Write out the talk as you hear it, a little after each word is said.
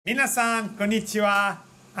Minasan, konnichiwa.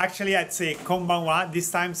 Actually, I'd say konbanwa this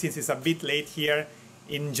time since it's a bit late here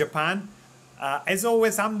in Japan. As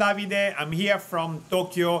always, I'm Davide. I'm here from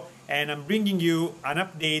Tokyo and I'm bringing you an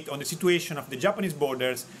update on the situation of the Japanese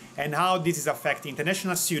borders and how this is affecting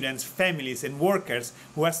international students, families, and workers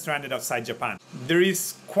who are stranded outside Japan. There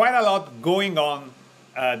is quite a lot going on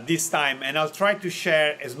this time, and I'll try to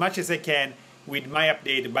share as much as I can with my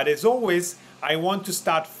update. But as always, I want to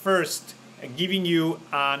start first giving you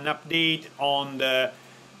an update on the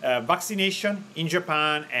vaccination in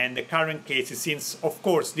Japan and the current cases, since of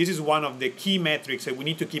course this is one of the key metrics that we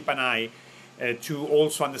need to keep an eye to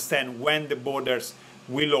also understand when the borders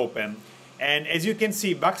will open. And as you can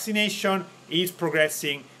see, vaccination is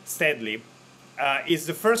progressing steadily. It's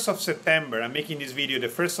the 1st of September, I'm making this video the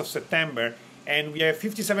 1st of September, and we have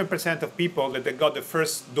 57% of people that they got the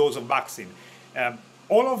first dose of vaccine.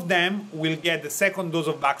 All of them will get the second dose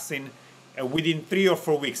of vaccine within 3 or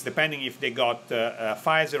 4 weeks, depending if they got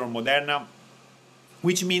Pfizer or Moderna,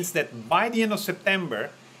 which means that by the end of September,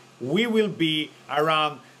 we will be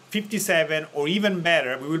around 57, or even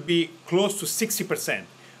better, we will be close to 60%,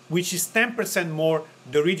 which is 10% more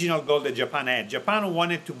the original goal that Japan had. Japan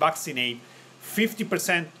wanted to vaccinate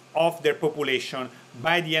 50% of their population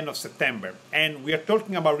by the end of September. And we are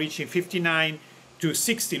talking about reaching 59 to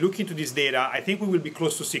 60. Looking to this data, I think we will be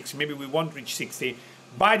close to 60. Maybe we won't reach 60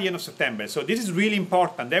 by the end of September. So this is really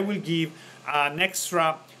important. That will give an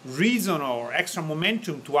extra reason or extra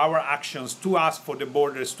momentum to our actions to ask for the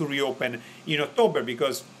borders to reopen in October,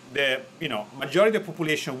 because the majority of the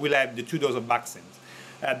population will have the 2 doses of vaccines.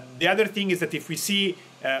 The other thing is that if we see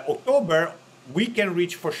October, we can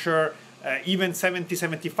reach for sure even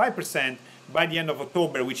 70–75% by the end of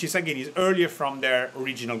October, which is again is earlier from their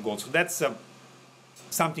original goal. So that's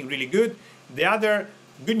something really good. The other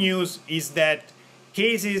good news is that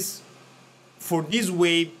cases for this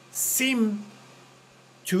wave seem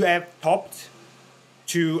to have topped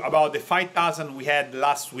to about the 5,000 we had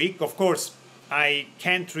last week. Of course, I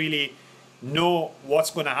can't really know what's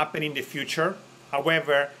going to happen in the future.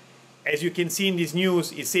 However, as you can see in this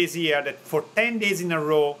news, it says here that for 10 days in a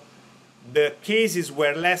row, the cases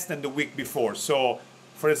were less than the week before. So,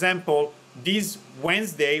 for example, this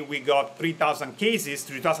Wednesday, we got 3,000 cases,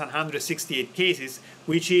 3,168 cases,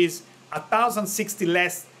 which is 1,060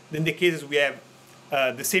 less than the cases we have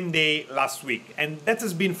the same day last week. And that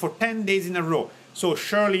has been for 10 days in a row. So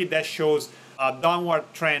surely that shows a downward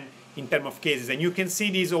trend in terms of cases. And you can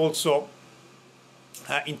see this also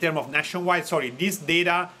in terms of nationwide. Sorry, this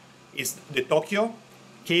data is the Tokyo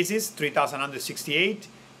cases, 3,168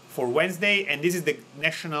 for Wednesday. And this is the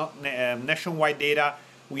nationwide data.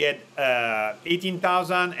 We had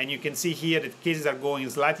 18,000, and you can see here that cases are going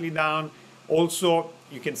slightly down. Also,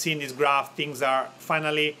 you can see in this graph, things are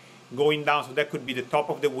finally going down. So that could be the top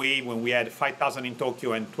of the wave when we had 5,000 in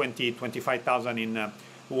Tokyo and 25,000 in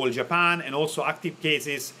whole Japan. And also active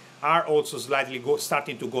cases are also slightly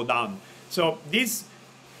starting to go down. So this,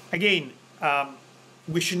 again,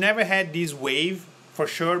 we should never had this wave for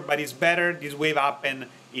sure, but it's better this wave happen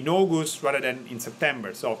in August rather than in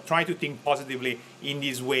September. So try to think positively in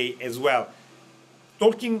this way as well.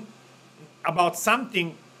 Talking about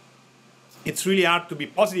something it's really hard to be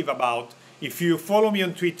positive about. If you follow me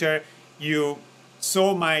on Twitter, you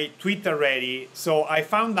saw my tweet already. So I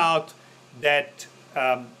found out that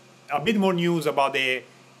a bit more news about the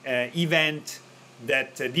event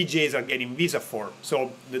that DJs are getting visa for.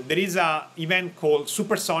 So there is an event called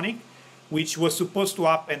Supersonic, which was supposed to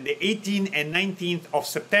happen the 18th and 19th of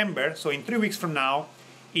September, so in 3 weeks from now,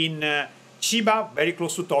 in Chiba, very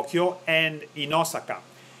close to Tokyo, and in Osaka.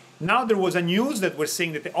 Now there was a news that was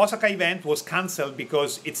saying that the Osaka event was cancelled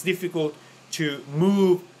because it's difficult to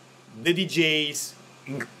move the DJs,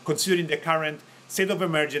 considering the current state of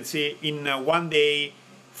emergency, in 1 day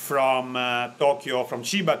from Tokyo, from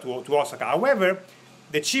Chiba to Osaka. However,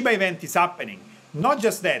 the Chiba event is happening. Not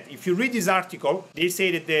just that, if you read this article, they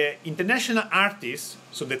say that the international artists,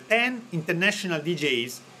 so the 10 international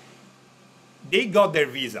DJs, they got their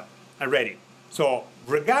visa already. So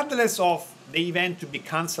regardless of the event to be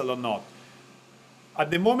cancelled or not,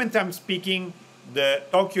 at the moment I'm speaking, the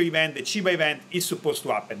Tokyo event, the Chiba event is supposed to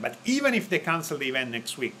happen. But even if they cancel the event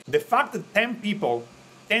next week, the fact that 10 people,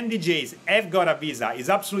 10 DJs have got a visa is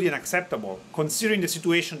absolutely unacceptable, considering the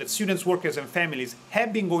situation that students, workers, and families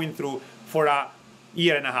have been going through for a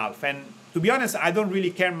year and a half. And to be honest, I don't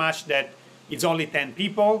really care much that it's only 10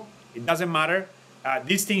 people. It doesn't matter.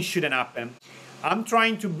 These things shouldn't happen. I'm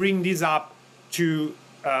trying to bring this up to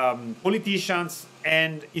politicians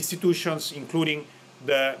and institutions, including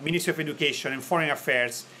the Ministry of Education and Foreign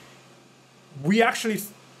Affairs. We actually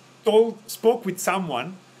spoke with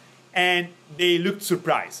someone and they looked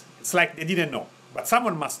surprised. It's like they didn't know, but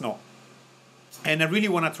someone must know. And I really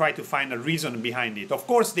want to try to find a reason behind it. Of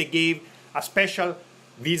course, they gave a special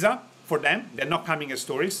visa for them. They're not coming as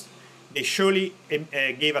tourists. They surely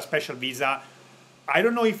gave a special visa. I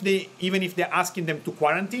don't know if even if they're asking them to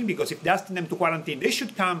quarantine, because if they're asking them to quarantine, they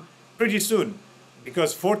should come pretty soon,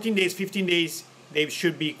 because 14 days, 15 days, they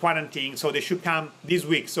should be quarantining, so they should come this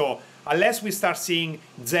week. So unless we start seeing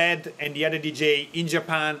Zed and the other DJ in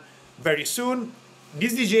Japan very soon,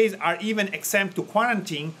 these DJs are even exempt to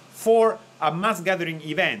quarantine for a mass gathering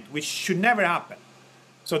event, which should never happen.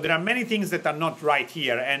 So there are many things that are not right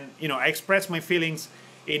here, and I express my feelings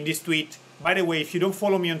in this tweet. By the way, if you don't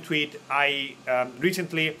follow me on tweet, I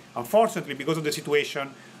recently, unfortunately, because of the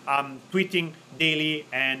situation, I'm tweeting daily,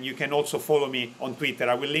 and you can also follow me on Twitter.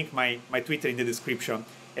 I will link my Twitter in the description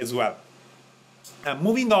as well.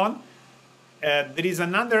 Moving on, there is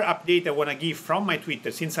another update I want to give from my Twitter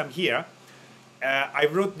since I'm here. I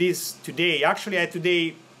wrote this today. Actually, I had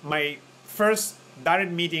today my first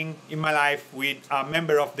direct meeting in my life with a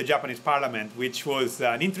member of the Japanese parliament, which was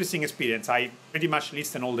an interesting experience. I pretty much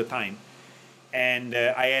listen all the time. And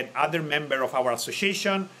I had other members of our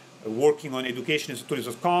association working on education and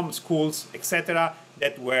tourism.com, schools, etc.,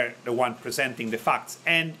 that were the one presenting the facts.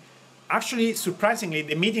 And actually, surprisingly,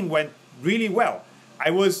 the meeting went really well.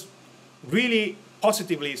 I was really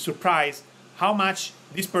positively surprised how much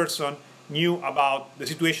this person knew about the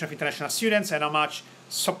situation of international students and how much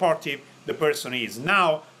supportive the person is.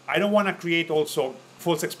 Now, I don't want to create also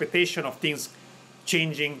false expectation of things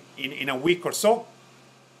changing in a week or so.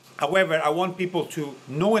 However, I want people to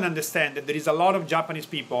know and understand that there is a lot of Japanese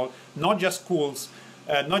people, not just schools,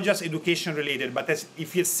 not just education related, but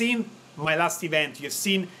if you've seen my last event, you've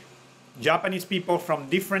seen Japanese people from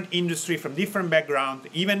different industry, from different background,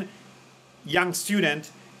 even young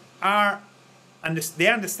students, they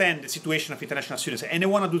understand the situation of international students and they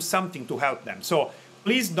want to do something to help them. So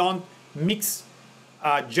please don't mix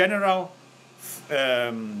general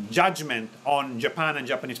judgment on Japan and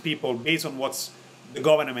Japanese people based on what's the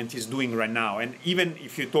government is doing right now. And even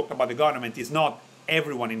if you talk about the government, it's not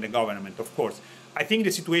everyone in the government, of course. I think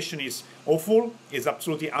the situation is awful, is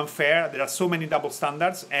absolutely unfair. There are so many double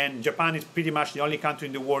standards, and Japan is pretty much the only country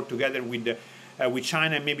in the world, together with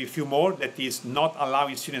China and maybe a few more, that is not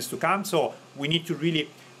allowing students to come. So we need to really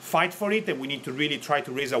fight for it, and we need to really try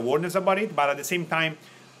to raise awareness about it. But at the same time,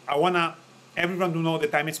 I want everyone to know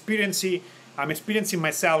that I'm experiencing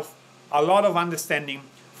myself a lot of understanding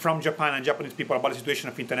from Japan and Japanese people about the situation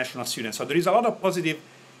of international students. So there is a lot of positive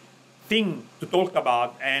thing to talk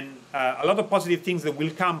about, and a lot of positive things that will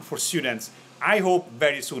come for students. I hope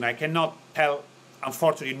very soon. I cannot tell,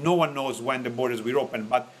 unfortunately, no one knows when the borders will open,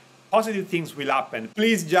 but positive things will happen.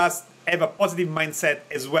 Please just have a positive mindset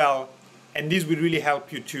as well, and this will really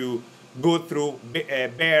help you to go through,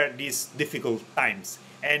 bear these difficult times.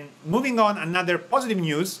 And moving on, another positive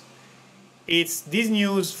news. It's this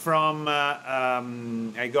news from,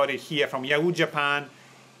 I got it here, from Yahoo Japan,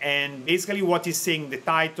 and basically what is saying, the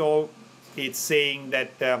title, it's saying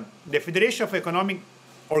that the Federation of Economic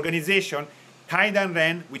Organization,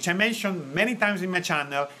 Kaidan-ren, which I mentioned many times in my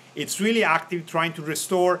channel, it's really active trying to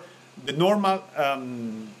restore the normal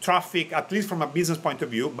traffic, at least from a business point of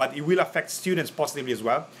view, but it will affect students positively as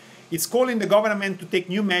well. It's calling the government to take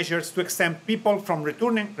new measures to exempt people from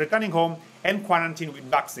returning home and quarantine with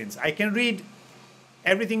vaccines. I can read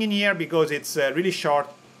everything in here because it's really short,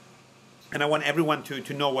 and I want everyone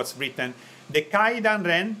to know what's written. The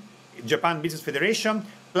Kaidan-ren, Japan Business Federation,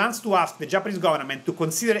 plans to ask the Japanese government to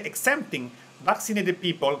consider exempting vaccinated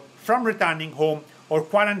people from returning home or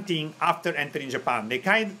quarantine after entering Japan. The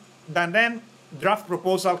Kaidan-ren draft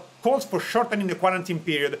proposal calls for shortening the quarantine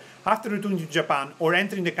period after returning to Japan or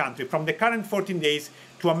entering the country from the current 14 days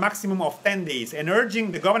to a maximum of 10 days, and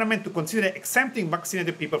urging the government to consider exempting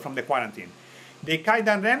vaccinated people from the quarantine. The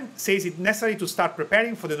Kaidan-ren says it's necessary to start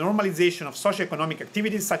preparing for the normalization of socio-economic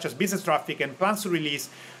activities such as business traffic, and plans to release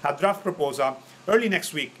a draft proposal early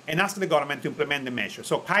next week and ask the government to implement the measure.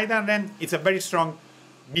 So Kaidan-ren is a very strong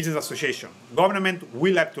business association. Government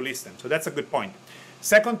will have to listen, so that's a good point.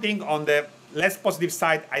 Second thing, on the less positive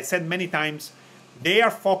side, I said many times, they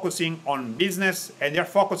are focusing on business, and they're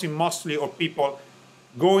focusing mostly on people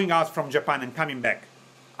going out from Japan and coming back.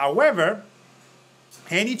 However,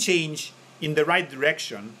 any change in the right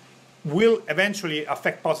direction will eventually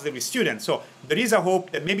affect positively students. So there is a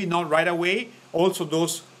hope that maybe not right away, also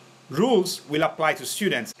those rules will apply to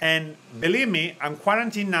students. And believe me, I'm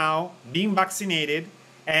quarantined now, being vaccinated,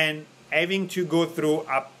 and having to go through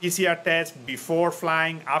a PCR test before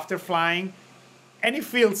flying, after flying, And it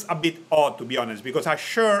feels a bit odd, to be honest, because I'm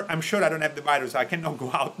sure I don't have the virus. I cannot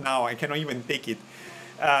go out now. I cannot even take it.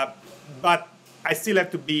 But I still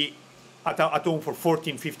have to be at home for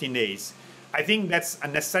 14, 15 days. I think that's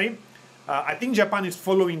unnecessary. I think Japan is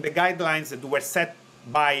following the guidelines that were set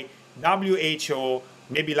by WHO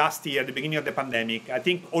maybe last year, at the beginning of the pandemic. I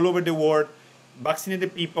think all over the world,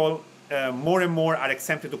 vaccinated people more and more are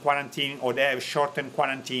exempted to quarantine, or they have shortened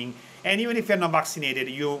quarantine. And even if you're not vaccinated,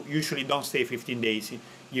 you usually don't stay 15 days.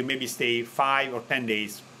 You maybe stay 5 or 10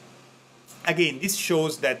 days. Again, this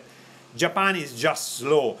shows that Japan is just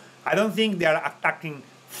slow. I don't think they are attacking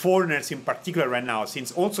foreigners in particular right now,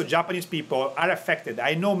 since also Japanese people are affected.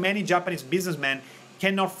 I know many Japanese businessmen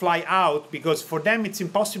cannot fly out because for them it's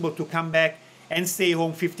impossible to come back and stay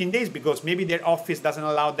home 15 days because maybe their office doesn't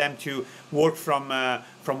allow them to work from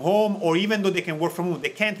home, or even though they can work from home, they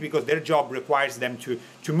can't because their job requires them to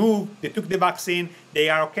move. They took the vaccine, they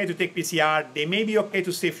are okay to take PCR, they may be okay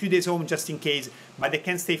to stay a few days home just in case, but they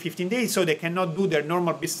can't stay 15 days, so they cannot do their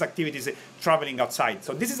normal business activities traveling outside.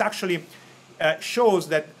 So this is actually shows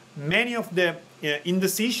that many of the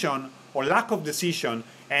indecision or lack of decision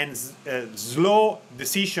and slow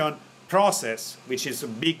decision process, which is a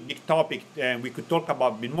big topic and we could talk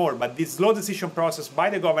about a bit more, but this slow decision process by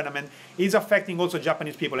the government is affecting also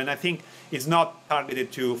Japanese people, and I think it's not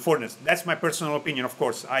targeted to foreigners. That's my personal opinion, of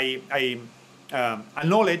course. I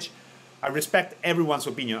acknowledge, I respect everyone's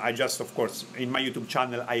opinion. I just, of course, in my YouTube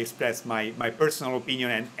channel, I express my personal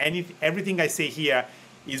opinion, and everything I say here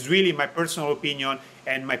is really my personal opinion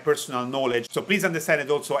and my personal knowledge. So please understand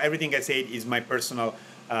that also everything I say is my personal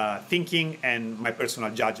thinking and my personal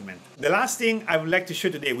judgment. The last thing I would like to show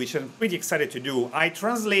today, which I'm pretty excited to do, I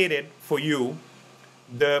translated for you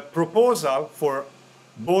the proposal for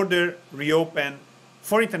border reopen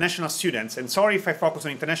for international students. And sorry if I focus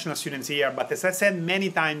on international students here, but as I said many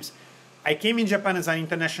times, I came in Japan as an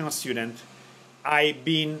international student. I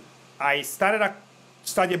started a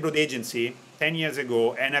study abroad agency 10 years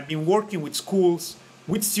ago, and I've been working with schools,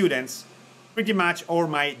 with students, pretty much all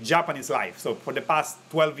my Japanese life, so for the past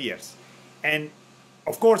 12 years. And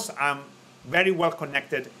of course, I'm very well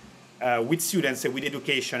connected with students and with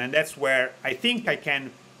education, and that's where I think I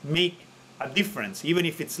can make a difference, even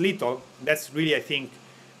if it's little. That's really, I think,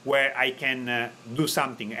 where I can do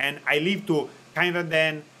something. And I leave to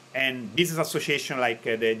Canada and business association like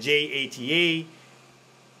the JATA,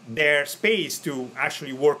 their space to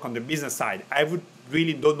actually work on the business side. I would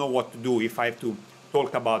really don't know what to do if I have to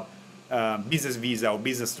talk about business visa or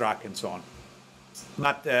business track and so on.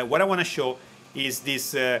 But what I want to show is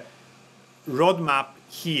this roadmap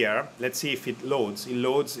here. Let's see if it loads. It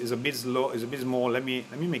loads. Is a bit slow. Is a bit small. Let me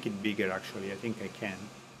make it bigger. Actually, I think I can.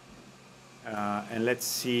 And let's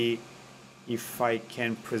see if I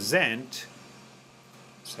can present.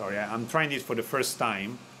 Sorry, I'm trying this for the first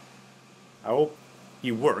time. I hope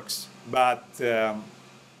it works. But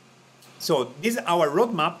so this is our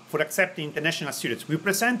roadmap for accepting international students. We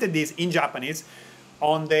presented this in Japanese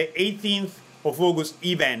on the 18th of August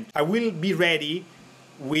event. I will be ready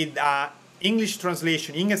with an English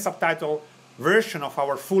translation, English subtitle version of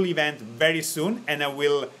our full event very soon, and I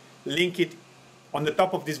will link it on the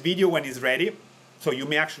top of this video when it's ready. So you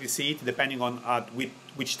may actually see it depending on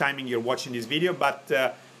which timing you're watching this video. But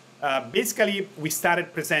basically, we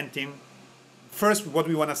started presenting. First, what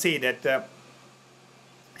we want to say that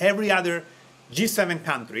every other G7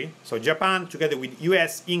 country, so Japan together with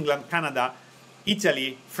US, England, Canada,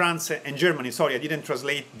 Italy, France, and Germany. Sorry, I didn't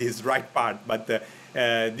translate this right part, but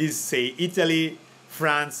these say Italy,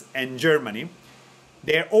 France, and Germany.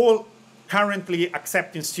 They're all currently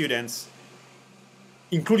accepting students,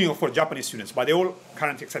 including, of course, Japanese students, but they're all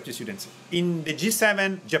currently accepting students. In the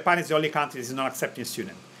G7, Japan is the only country that is not accepting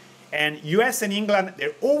students. And US and England,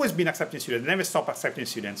 they've always been accepting students. They never stopped accepting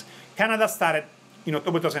students. Canada started in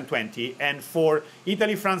October 2020, and for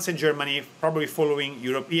Italy, France, and Germany, probably following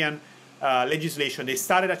European legislation, they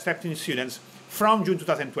started accepting students from June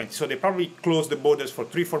 2020. So they probably closed the borders for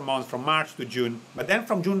 3-4 months from March to June. But then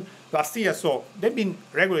from June last year, so they've been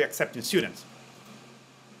regularly accepting students.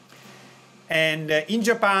 And in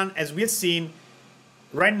Japan, as we've seen,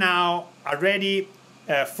 right now, already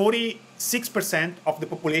 46% of the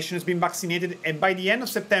population has been vaccinated. And by the end of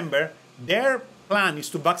September, their plan is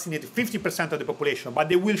to vaccinate 50% of the population, but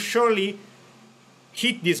they will surely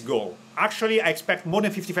hit this goal. Actually, I expect more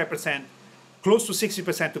than 55%, close to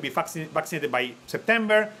 60% to be vaccinated by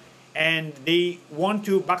September, and they want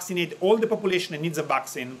to vaccinate all the population that needs a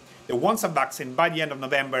vaccine, that wants a vaccine, by the end of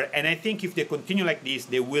November. And I think if they continue like this,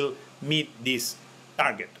 they will meet this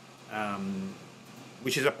target,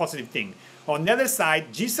 which is a positive thing. On the other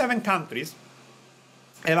side, G7 countries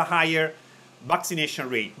have a higher vaccination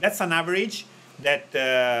rate. That's an average that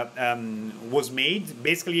was made.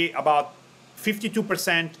 Basically, about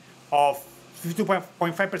 52% of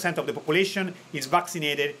 52.5% of the population is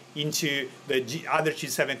vaccinated into the other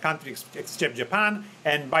G7 countries except Japan,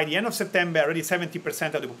 and by the end of September, already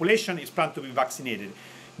 70% of the population is planned to be vaccinated.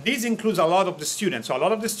 This includes a lot of the students. So a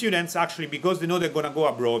lot of the students, actually, because they know they're going to go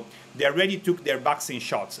abroad, they already took their vaccine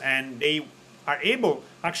shots, and they are able,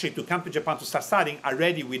 actually, to come to Japan to start studying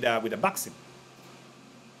already with a vaccine.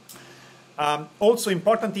 Also,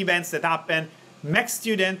 important events that happen. MEC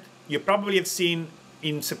student, you probably have seen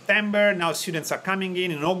in September. Now students are coming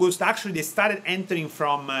in August. Actually, they started entering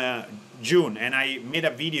from June, and I made a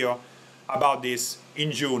video about this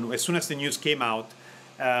in June as soon as the news came out.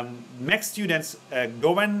 MEC students,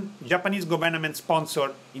 Japanese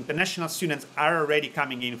government-sponsored international students are already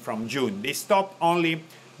coming in from June. They stopped only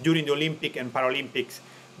during the Olympic and Paralympics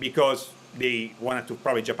because they wanted to,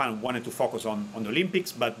 probably Japan wanted to focus on the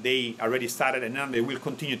Olympics, but they already started, and now they will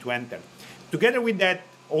continue to enter. Together with that,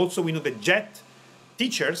 also we know the JET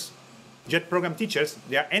program teachers,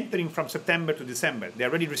 they are entering from September to December. They're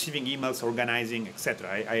already receiving emails, organizing,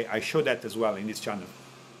 etc. I show that as well in this channel.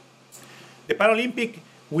 The Paralympic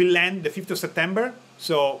will end the 5th of September,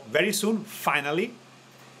 so very soon, finally.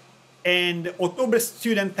 And October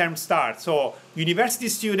student term starts. So university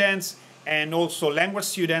students and also language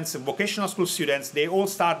students, vocational school students, they all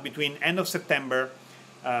start between end of September,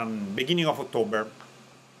 beginning of October.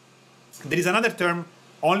 There is another term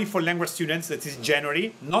only for language students, that is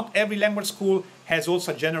January. Not every language school has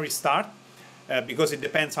also a January start because it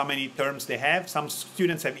depends how many terms they have. Some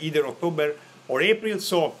students have either October or April.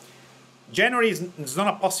 So January is not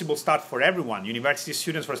a possible start for everyone. University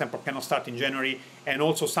students, for example, cannot start in January, and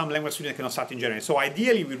also some language students cannot start in January. So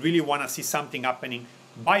ideally, we really want to see something happening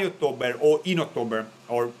by October or in October,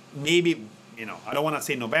 or maybe, I don't want to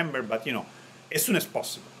say November, but, as soon as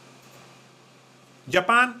possible.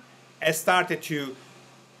 Japan has started to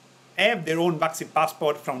have their own vaccine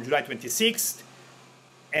passport from July 26th,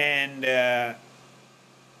 and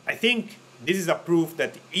I think this is a proof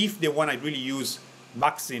that if they want to really use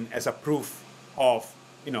vaccine as a proof of,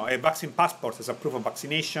 a vaccine passport as a proof of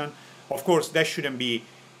vaccination, of course, that shouldn't be,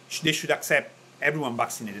 they should accept everyone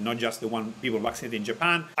vaccinated, not just the people vaccinated in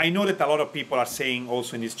Japan. I know that a lot of people are saying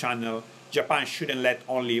also in this channel, Japan shouldn't let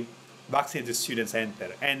only vaccinated students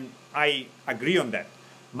enter, and I agree on that.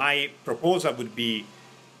 My proposal would be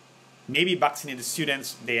maybe vaccinated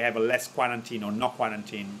students, they have a less quarantine or no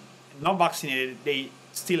quarantine. Not vaccinated, they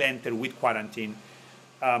still enter with quarantine.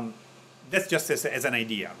 That's just as an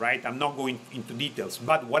idea, right? I'm not going into details.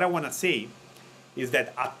 But what I want to say is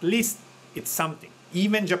that at least it's something.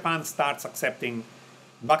 Even Japan starts accepting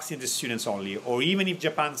vaccinated students only, or even if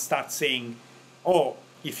Japan starts saying, oh,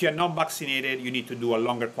 if you're not vaccinated, you need to do a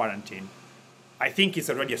longer quarantine. I think it's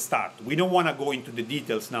already a start. We don't want to go into the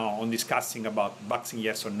details now on discussing about vaccine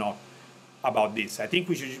yes or not about this. I think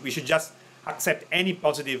we should just accept any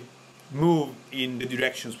positive move in the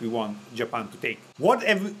directions we want Japan to take. What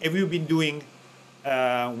have you been doing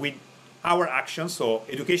with our actions? So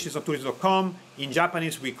education.tourism.com, in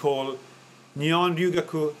Japanese we call Nihon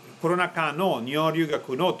Ryugaku Koronaka no Nihon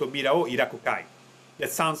Ryugaku no Tobira o Irakukai. That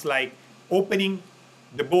sounds like opening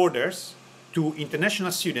the borders to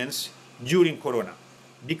international students during Corona.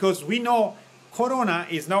 Because we know Corona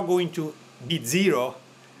is not going to be zero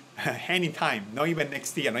anytime, not even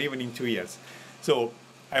next year, not even in 2 years. So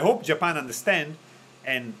I hope Japan understand,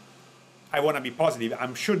 and I want to be positive,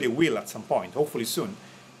 I'm sure they will at some point, hopefully soon,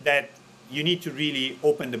 that you need to really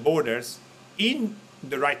open the borders in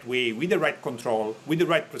the right way, with the right control, with the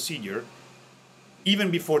right procedure,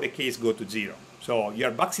 even before the case go to zero. So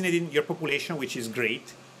you're vaccinating your population, which is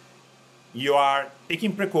great. You are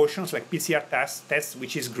taking precautions like PCR tests,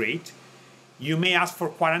 which is great. You may ask for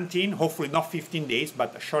quarantine, hopefully not 15 days,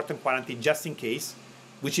 but a shortened quarantine just in case,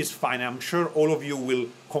 which is fine. I'm sure all of you will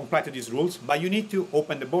comply to these rules, but you need to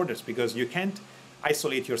open the borders because you can't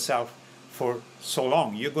isolate yourself for so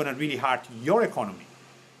long. You're going to really hurt your economy.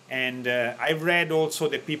 And I've read also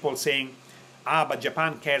that people saying, but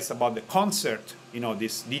Japan cares about the concert,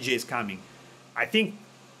 this DJ is coming. I think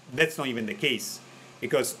that's not even the case,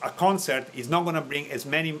 because a concert is not going to bring as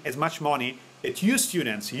much money that you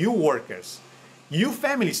students, you workers, you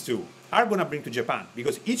families too, are going to bring to Japan,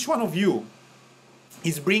 because each one of you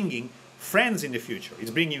is bringing friends in the future,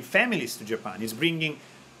 is bringing families to Japan, is bringing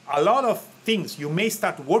a lot of things. You may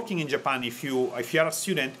start working in Japan if you are a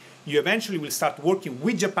student. You eventually will start working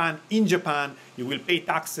with Japan, in Japan. You will pay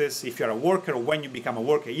taxes if you're a worker or when you become a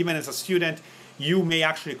worker. Even as a student, you may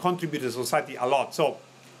actually contribute to society a lot. So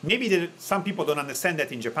Maybe some people don't understand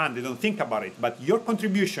that in Japan, they don't think about it, but your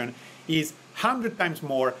contribution is 100 times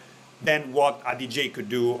more than what a DJ could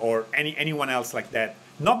do or anyone else like that.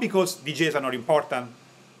 Not because DJs are not important,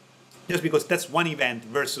 just because that's one event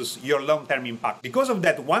versus your long-term impact. Because of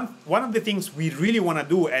that, one of the things we really want to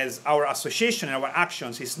do as our association and our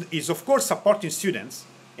actions is of course supporting students,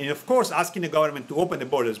 and of course asking the government to open the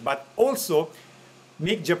borders, but also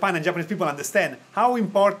make Japan and Japanese people understand how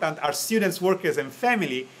important are students, workers, and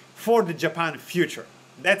family for the Japan future.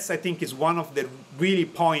 That's, I think, is one of the really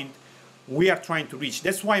point we are trying to reach.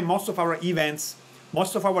 That's why most of our events,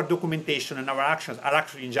 most of our documentation and our actions are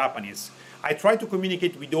actually in Japanese. I try to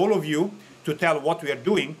communicate with all of you to tell what we are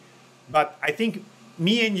doing, but I think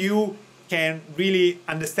me and you can really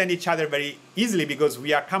understand each other very easily because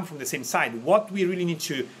we are come from the same side. What we really need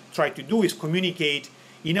to try to do is communicate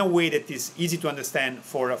in a way that is easy to understand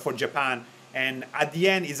for Japan, and at the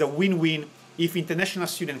end is a win-win if international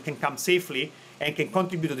students can come safely and can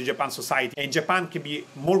contribute to the Japan society, and Japan can be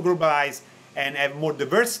more globalized and have more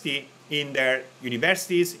diversity in their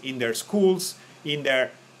universities, in their schools, in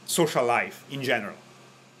their social life in general.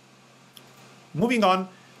 Moving on,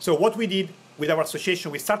 so what we did with our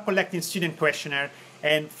association, we start collecting student questionnaire,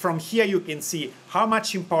 and from here you can see how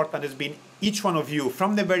much important has been each one of you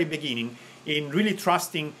from the very beginning in really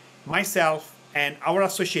trusting myself and our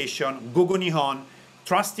association, Gogo Nihon,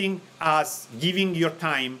 trusting us, giving your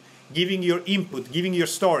time, giving your input, giving your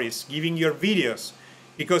stories, giving your videos,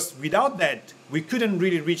 because without that, we couldn't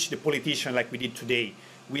really reach the politician like we did today.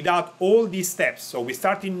 Without all these steps. So we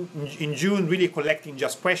started in June really collecting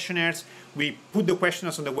just questionnaires. We put the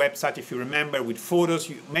questionnaires on the website, if you remember, with photos.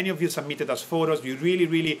 Many of you submitted us photos. You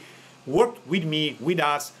really worked with me, with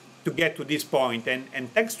us, to get to this point.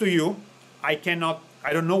 And thanks to you, I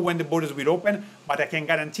don't know when the borders will open, but I can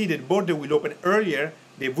guarantee that the border will open earlier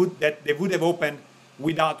they would have opened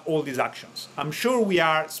without all these actions. I'm sure we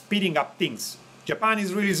are speeding up things. Japan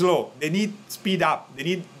is really slow. They need speed up. They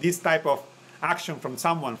need this type of action from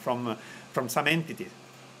someone, from some entity.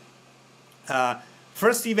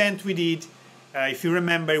 First event we did, if you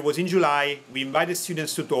remember, it was in July. We invited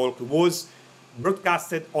students to talk. It was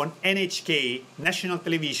broadcasted on NHK, national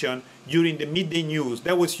television, during the midday news.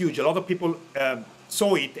 That was huge. A lot of people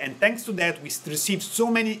saw it, and thanks to that, we received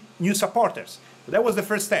so many new supporters. So that was the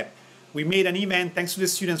first step. We made an event thanks to the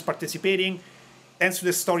students participating, thanks to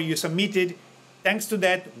the story you submitted. Thanks to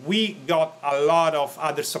that, we got a lot of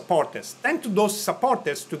other supporters. Thanks to those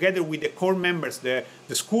supporters, together with the core members, the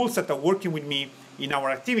schools that are working with me in our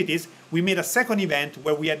activities, we made a second event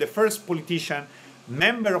where we had the first politician,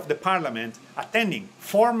 member of the parliament, attending,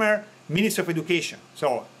 former Minister of Education.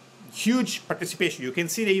 So, huge participation. You can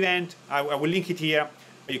see the event. I will link it here.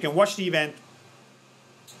 You can watch the event.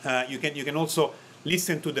 You can also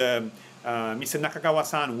listen to the Mr.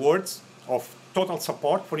 Nakagawa-san words of total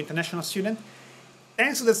support for international students.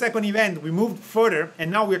 Thanks to the second event, we moved further, and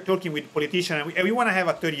now we're talking with politicians, and we want to have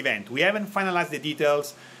a third event. We haven't finalized the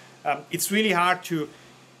details. It's really hard to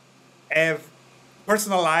have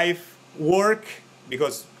personal life, work,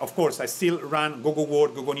 because, of course, I still run Gogo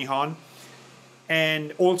World, Gogo Nihon,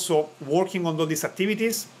 and also working on all these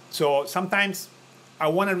activities. So sometimes I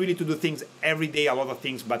want to really to do things every day, a lot of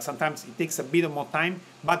things, but sometimes it takes a bit more time.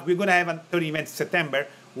 But we're going to have a third event in September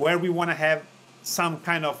where we want to have some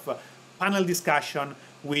kind of panel discussion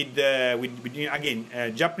with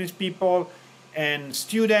again, Japanese people and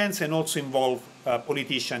students, and also involve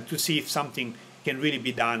politicians to see if something can really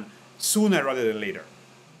be done sooner rather than later.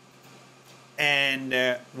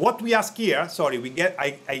 And what we ask here, sorry,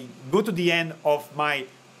 I go to the end of my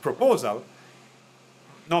proposal,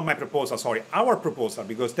 not my proposal, sorry, our proposal,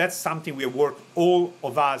 because that's something we have worked, all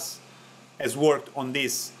of us has worked on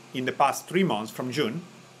this in the past 3 months from June,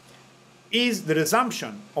 is the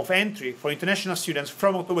resumption of entry for international students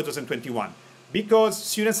from October 2021. Because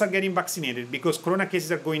students are getting vaccinated, because corona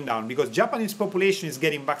cases are going down, because Japanese population is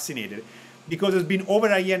getting vaccinated, because it's been over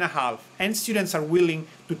a year and a half, and students are willing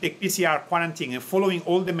to take PCR quarantine and following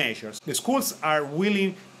all the measures. The schools are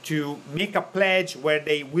willing to make a pledge where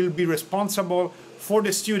they will be responsible for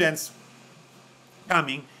the students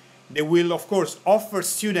coming. They will, of course, offer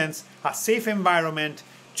students a safe environment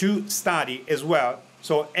to study as well.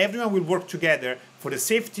 So everyone will work together for the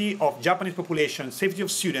safety of Japanese population, safety of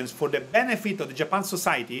students, for the benefit of the Japan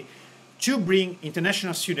society, to bring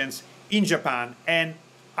international students in Japan. And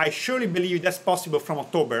I surely believe that's possible from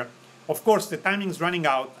October. Of course, the timing is running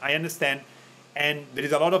out, I understand, and there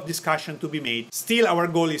is a lot of discussion to be made. Still, our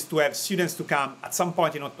goal is to have students to come at some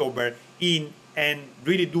point in October and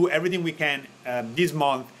really do everything we can this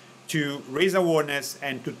month to raise awareness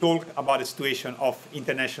and to talk about the situation of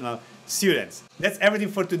international students. That's everything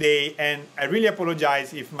for today, and I really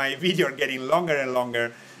apologize if my video are getting longer and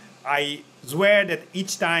longer. I swear that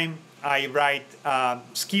each time I write a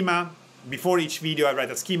schema, before each video I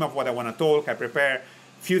write a schema of what I want to talk, I prepare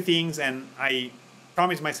a few things, and I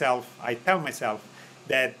promise myself, I tell myself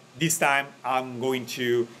that this time I'm going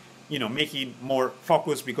to make it more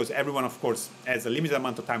focused, because everyone, of course, has a limited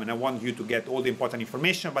amount of time and I want you to get all the important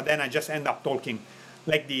information, but then I just end up talking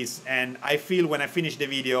like this. And I feel when I finish the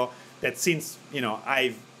video that since,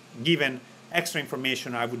 I've given extra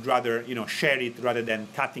information, I would rather, share it rather than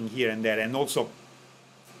cutting here and there. And also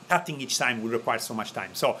cutting each time would require so much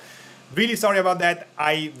time. So really sorry about that.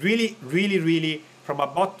 I really, really, really, from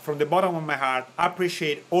the bottom of my heart,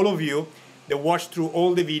 appreciate all of you that watch through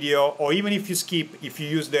all the video, or even if you skip, if you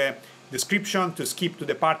use the description to skip to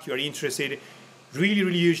the part you are interested, really,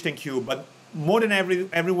 really huge thank you. But more than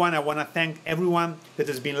everyone, I want to thank everyone that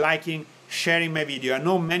has been liking, sharing my video. I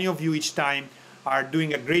know many of you each time are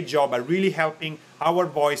doing a great job, are really helping our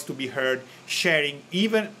voice to be heard, sharing.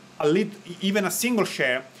 Even a single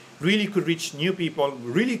share really could reach new people,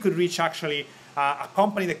 really could reach actually a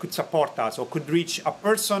company that could support us, or could reach a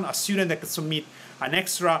person, a student that could submit an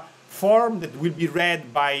extra form that will be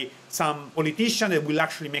read by some politician that will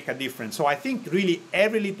actually make a difference. So I think really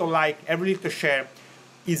every little like, every little share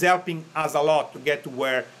is helping us a lot to get to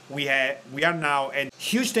where we are now. And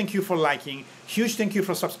huge thank you for liking, huge thank you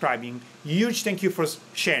for subscribing, huge thank you for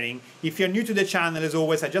sharing. If you're new to the channel, as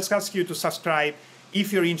always, I just ask you to subscribe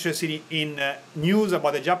if you're interested in news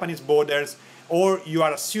about the Japanese borders, or you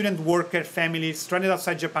are a student, worker, family stranded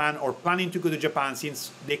outside Japan, or planning to go to Japan, since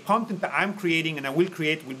the content that I'm creating and I will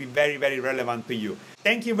create will be very, very relevant to you.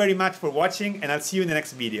 Thank you very much for watching, and I'll see you in the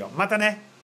next video. Mata ne!